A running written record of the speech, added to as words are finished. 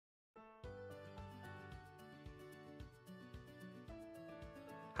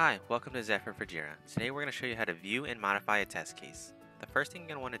Hi, welcome to Zephyr for Jira. Today we're going to show you how to view and modify a test case. The first thing you're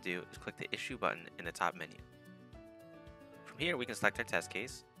going to want to do is click the Issue button in the top menu. From here we can select our test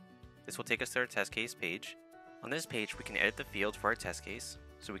case. This will take us to our test case page. On this page we can edit the fields for our test case,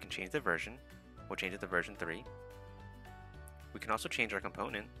 so we can change the version. We'll change it to version 3. We can also change our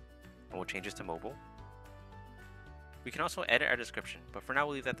component, and we'll change this to mobile. We can also edit our description, but for now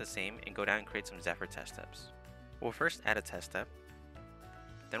we'll leave that the same and go down and create some Zephyr test steps. We'll first add a test step.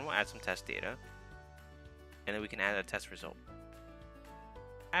 Then we'll add some test data, and then we can add a test result.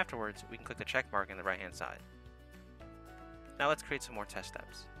 Afterwards, we can click the check mark on the right hand side. Now let's create some more test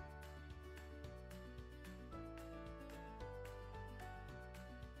steps.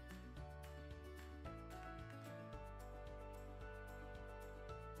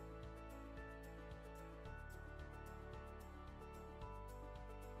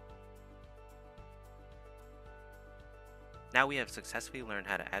 Now we have successfully learned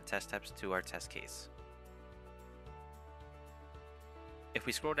how to add test steps to our test case. If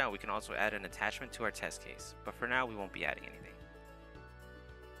we scroll down, we can also add an attachment to our test case, but for now we won't be adding anything.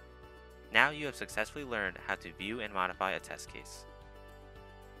 Now you have successfully learned how to view and modify a test case.